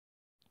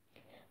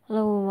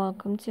Hello and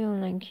welcome to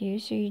Online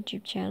Cues, your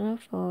YouTube channel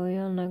for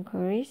your online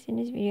queries. In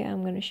this video,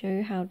 I'm going to show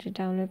you how to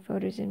download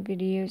photos and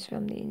videos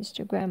from the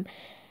Instagram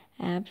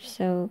app.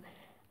 So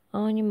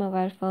on your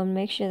mobile phone,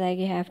 make sure that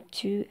you have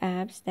two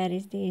apps, that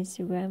is the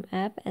Instagram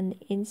app and the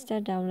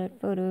Insta download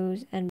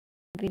photos and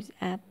videos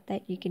app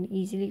that you can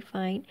easily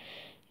find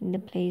in the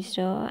Play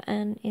Store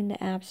and in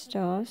the App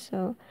Store.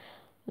 So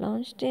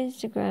launch the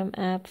Instagram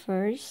app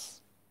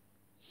first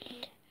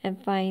and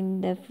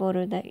find the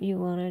photo that you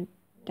want to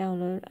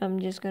download. I'm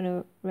just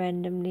gonna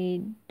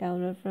randomly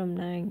download from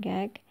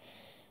 9gag.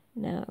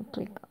 Now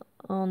click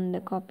on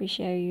the copy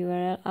share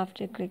URL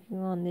after clicking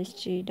on this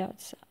three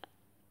dots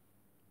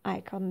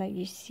icon that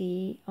you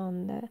see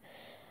on the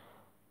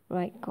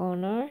right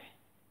corner,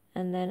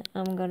 and then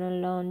I'm gonna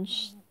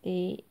launch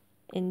the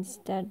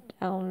Insta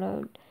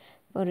download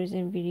photos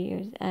and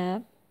videos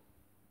app,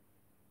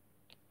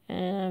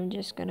 and I'm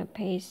just gonna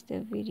paste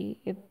the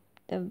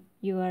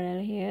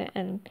URL here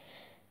and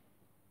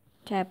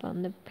tap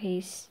on the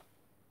paste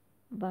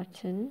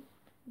button.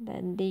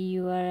 Then the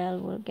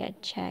URL will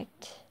get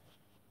checked.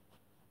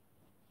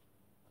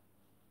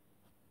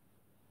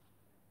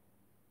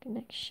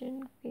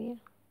 Connection fail.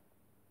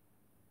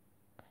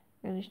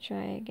 I'm gonna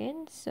try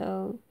again.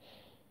 So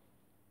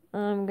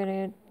I'm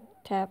gonna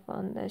tap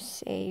on the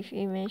save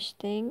image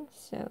thing.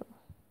 So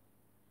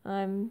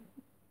I've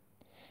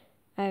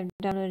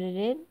downloaded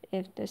it.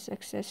 If the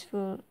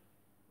successful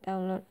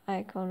download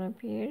icon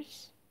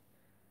appears,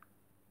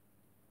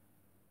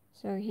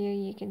 so here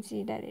you can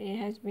see that it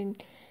has been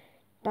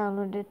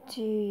downloaded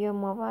to your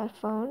mobile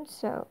phone.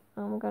 So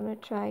I'm gonna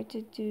try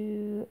to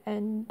do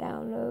and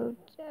download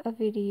a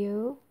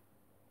video.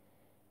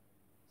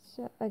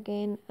 So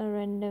again, a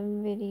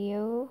random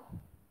video.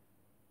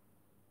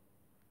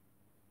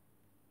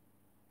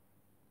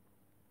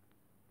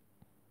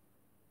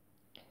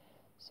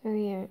 So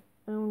here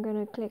I'm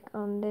gonna click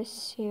on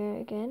this here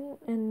again,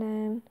 and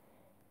then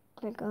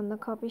click on the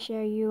copy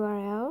share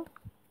URL.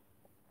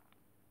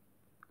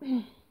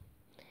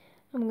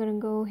 I'm gonna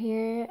go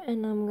here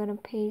and I'm gonna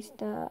paste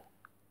the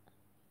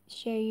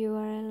share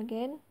URL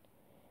again,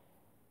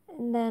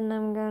 and then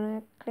I'm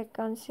gonna click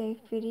on save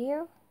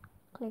video,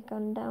 click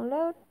on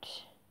download.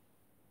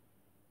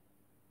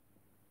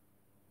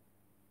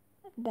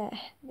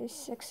 This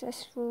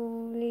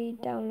successfully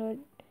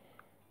download.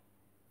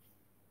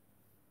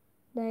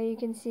 There you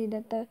can see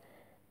that the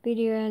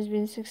video has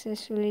been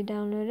successfully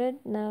downloaded.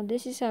 Now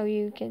this is how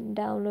you can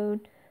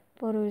download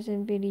photos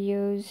and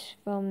videos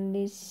from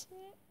this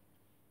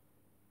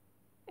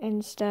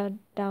Insta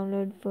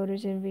download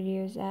photos and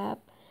videos app.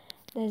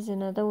 There's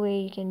another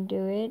way you can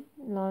do it.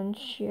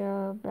 Launch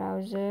your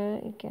browser.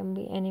 It can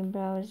be any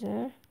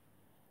browser.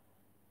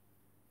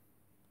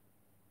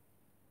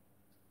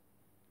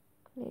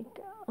 Click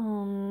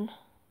on,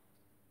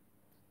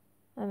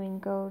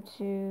 go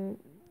to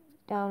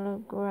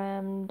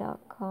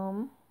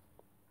downloadgram.com.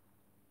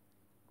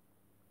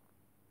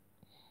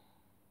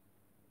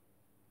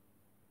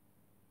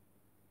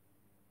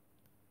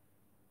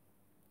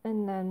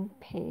 And then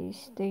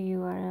paste the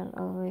URL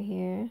over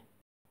here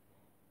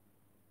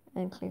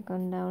and click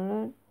on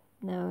download.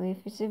 Now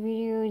if it's a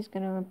video, it's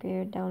gonna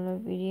appear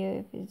download video.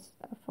 If it's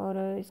a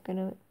photo, it's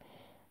gonna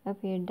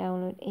appear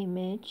download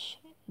image.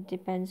 It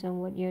depends on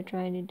what you're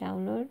trying to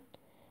download,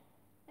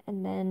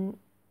 and then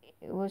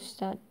it will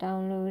start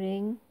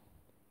downloading.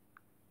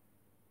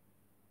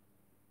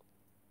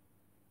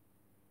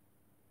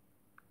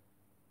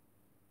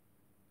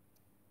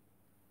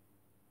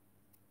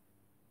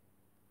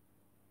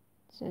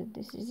 So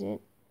this is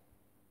it.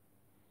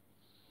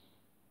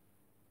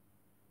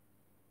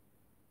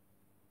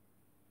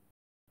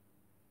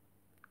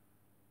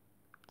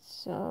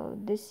 So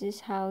this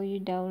is how you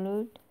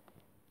download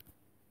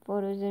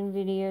photos and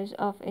videos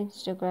of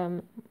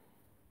Instagram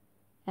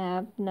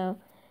app. Now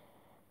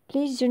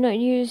please do not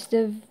use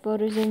the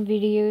photos and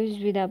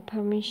videos without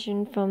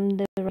permission from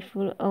the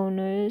rightful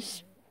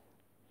owners,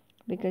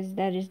 because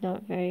that is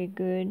not very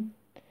good.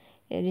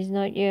 It is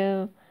not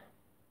your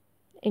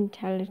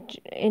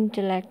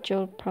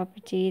intellectual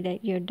property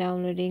that you're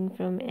downloading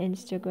from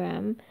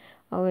Instagram.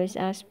 Always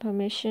ask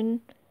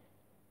permission,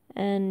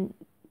 and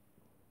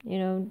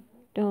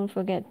don't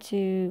forget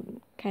to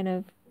kind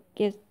of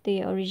give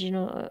the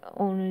original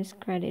owners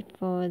credit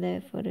for their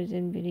photos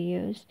and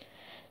videos.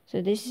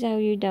 So this is how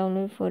you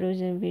download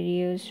photos and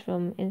videos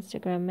from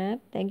Instagram app.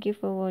 Thank you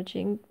for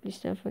watching. Please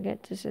don't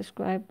forget to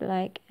subscribe,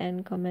 like,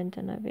 and comment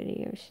on our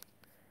videos.